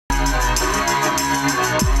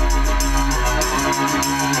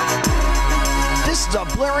This is a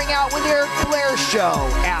Blairing Out with Eric Blair show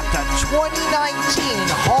at the 2019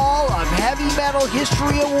 Hall of Heavy Metal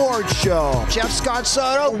History Award Show. Jeff Scott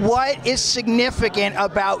Soto, what is significant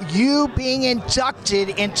about you being inducted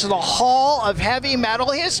into the Hall of Heavy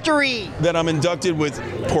Metal History? That I'm inducted with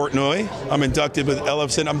Portnoy, I'm inducted with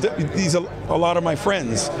Ellefson, these are a lot of my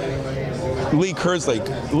friends. Lee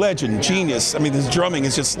Kerslake, legend, genius. I mean, this drumming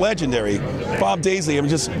is just legendary. Bob Daisley, I'm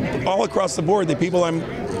just all across the board, the people I'm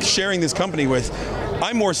sharing this company with.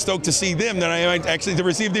 I'm more stoked to see them than I am actually to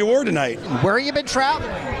receive the award tonight. Where have you been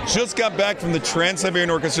traveling? Just got back from the Trans-Siberian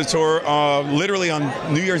Orchestra tour, literally on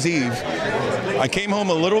New Year's Eve. I came home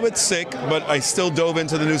a little bit sick, but I still dove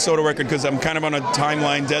into the new Soto record because I'm kind of on a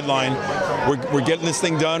timeline deadline. We're getting this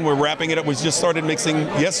thing done. We're wrapping it up. We just started mixing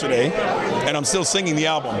yesterday, and I'm still singing the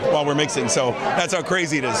album while we're mixing. So that's how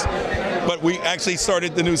crazy it is. But we actually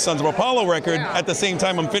started the new Sons of Apollo record at the same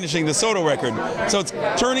time I'm finishing the Soto record. So it's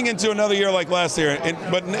turning into another year like last year,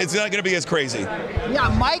 but it's not going to be as crazy.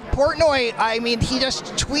 Yeah, Mike Portnoy, I mean, he just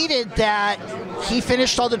tweeted that he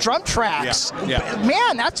finished all the drum tracks. Yeah.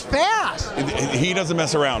 Man, that's fast. He doesn't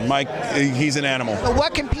mess around. Mike, he's an animal. So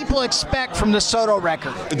what can people expect from the Soto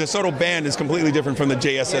record? The Soto band is completely different from the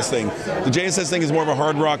JSS thing. The JSS thing is more of a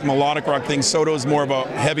hard rock, melodic rock thing. Soto is more of a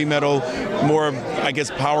heavy metal, more of, I guess,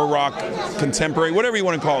 power rock, contemporary, whatever you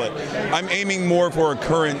want to call it. I'm aiming more for a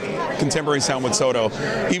current contemporary sound with Soto,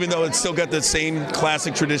 even though it's still got the same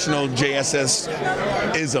classic traditional JSS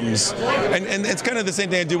isms. And it's kind of the same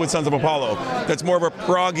thing I do with Sons of Apollo. That's more of a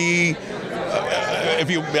proggy,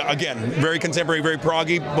 again, very contemporary, very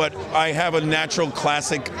proggy, but I have a natural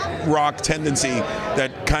classic rock tendency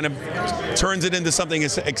that kind of turns it into something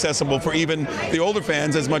accessible for even the older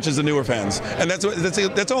fans as much as the newer fans. And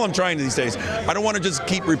that's all I'm trying these days. I don't want to just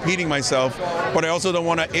keep repeating myself, but I also don't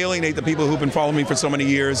want to alienate the people who've been following me for so many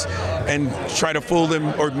years and try to fool them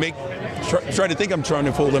or try to think I'm trying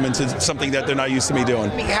to fool them into something that they're not used to me doing.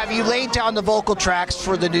 Have you laid down the vocal tracks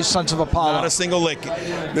for the new Sons of Apollo? Not a single lick.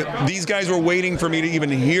 These guys were waiting for me to even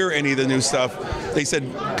hear any of the new stuff. They said,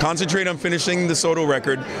 concentrate on finishing the Soto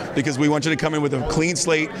record because we want you to come in with a clean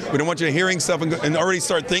slate. We don't want you hearing stuff and already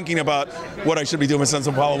start thinking about what I should be doing with Sons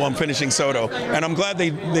of Apollo while I'm finishing Soto. And I'm glad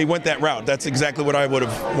they went that route. That's exactly what I would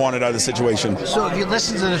have wanted out of the situation. So have you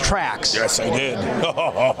listened to the tracks? Yes, I did.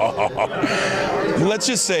 Let's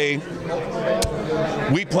just say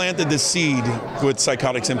we planted the seed with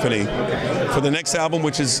Psychotic Symphony. For the next album,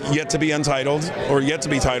 which is yet to be untitled, or yet to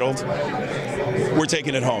be titled, we're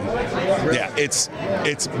taking it home. Yeah, it's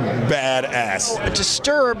badass.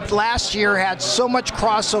 Disturbed last year had so much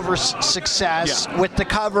crossover success with the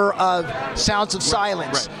cover of Sounds of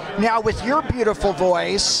Silence. Right. Now with your beautiful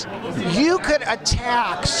voice, you could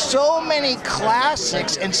attack so many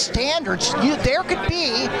classics and standards. There could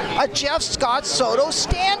be a Jeff Scott Soto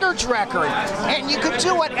standards record, and you could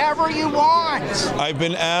do whatever you want. I've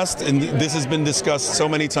been asked, and this has been discussed so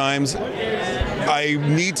many times, I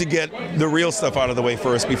need to get the real stuff out of the way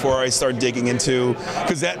first before I start digging into,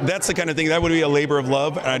 because that's the kind of thing, that would be a labor of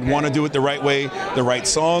love, and I'd want to do it the right way, the right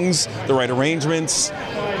songs, the right arrangements.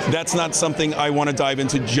 That's not something I want to dive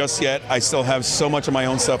into just yet. I still have so much of my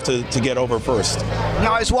own stuff to get over first.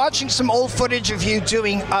 Now, I was watching some old footage of you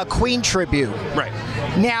doing a Queen tribute. Right.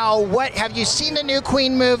 Now, have you seen the new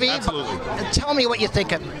Queen movie? Absolutely. Tell me what you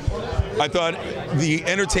think of it. I thought the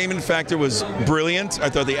entertainment factor was brilliant. I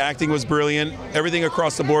thought the acting was brilliant. Everything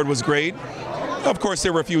across the board was great. Of course,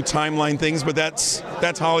 there were a few timeline things, but that's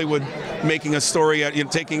Hollywood making a story,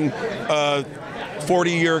 taking a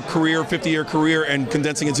 40-year career, 50-year career, and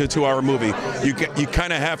condensing it into a 2-hour movie. You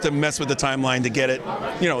kind of have to mess with the timeline to get it,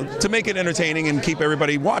 to make it entertaining and keep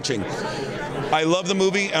everybody watching. I love the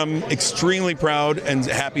movie. I'm extremely proud and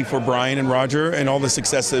happy for Brian and Roger and all the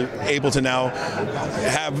success they're able to now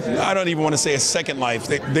have. I don't even want to say a second life.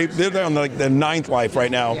 They're on like the 9th life right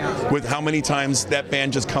now with how many times that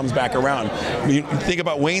band just comes back around. I mean, think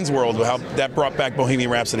about Wayne's World, how that brought back Bohemian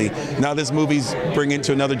Rhapsody. Now this movie's bringing it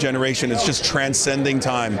to another generation. It's just transcending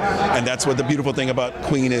time, and that's what the beautiful thing about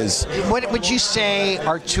Queen is. What would you say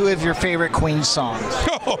are 2 of your favorite Queen songs?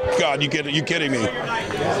 Oh God, you kidding me?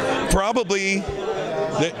 Probably.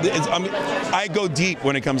 I go deep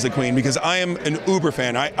when it comes to Queen because I am an uber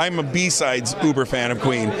fan. I'm a B-sides uber fan of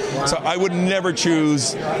Queen. So I would never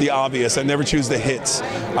choose the obvious. I never choose the hits.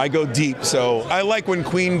 I go deep. So I like when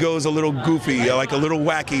Queen goes a little goofy, like a little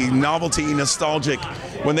wacky, novelty, nostalgic.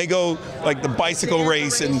 when they go like the bicycle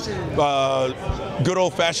race and good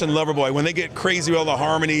old-fashioned Loverboy, when they get crazy with all the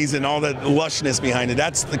harmonies and all the lushness behind it,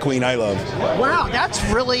 that's the Queen I love. Wow, that's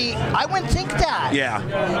really, I wouldn't think that. Yeah,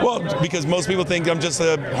 well, because most people think I'm just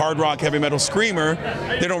a hard rock, heavy metal screamer.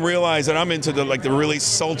 They don't realize that I'm into the really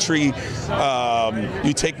sultry,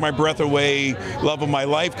 you take my breath away, love of my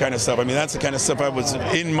life kind of stuff. I mean, that's the kind of stuff I was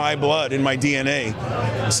in my blood, in my DNA.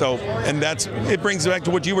 So, and it brings back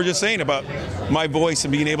to what you were just saying about my voice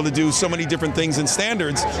and being able to do so many different things and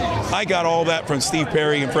standards. I got all that from Steve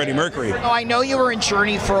Perry and Freddie Mercury. Oh, I know you were in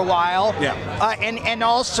Journey for a while. Yeah. And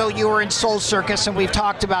also you were in Soul Circus, and we've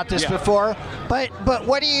talked about this before. But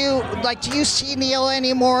what do you, like, do you see Neil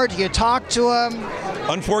anymore? Do you talk to him?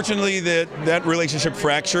 Unfortunately, that relationship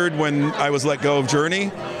fractured when I was let go of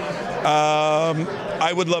Journey.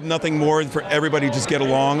 I would love nothing more for everybody to just get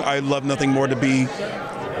along. I'd love nothing more to be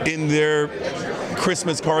in their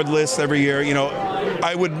Christmas card list every year. You know,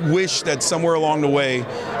 I would wish that somewhere along the way,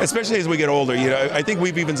 especially as we get older, you know, I think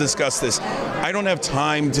we've even discussed this. I don't have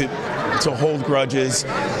time to hold grudges.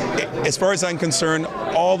 As far as I'm concerned,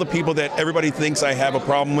 all the people that everybody thinks I have a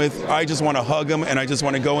problem with, I just want to hug them, and I just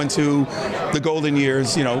want to go into the golden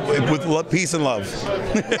years, you know, with peace and love.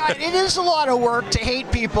 Right, it is a lot of work to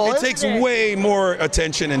hate people. It takes way more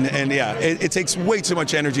attention, and yeah, it takes way too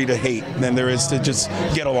much energy to hate than there is to just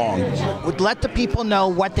get along. Would let the people know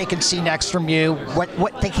what they can see next from you,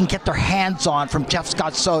 what they can get their hands on from Jeff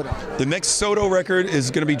Scott Soto. The next Soto record is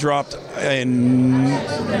going to be dropped in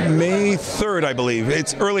May 3rd, I believe.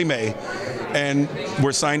 It's early May. And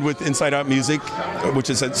we're signed with Inside Out Music, which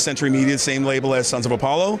is at Century Media, same label as Sons of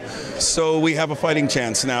Apollo. So we have a fighting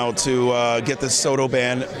chance now to get this Soto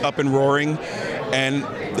band up and roaring. And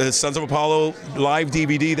the Sons of Apollo live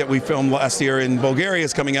DVD that we filmed last year in Bulgaria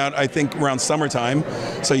is coming out, I think, around summertime.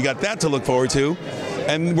 So you got that to look forward to.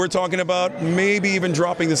 And we're talking about maybe even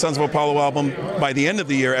dropping the Sons of Apollo album by the end of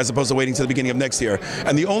the year as opposed to waiting to the beginning of next year.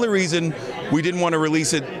 And the only reason we didn't want to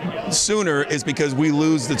release it sooner is because we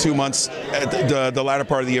lose the 2 months at the latter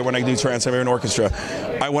part of the year when I do Trans-Siberian Orchestra.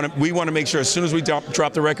 We want to make sure as soon as we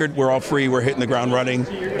drop the record, we're all free, we're hitting the ground running,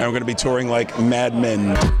 and we're going to be touring like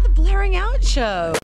madmen. The Blairing Out Show.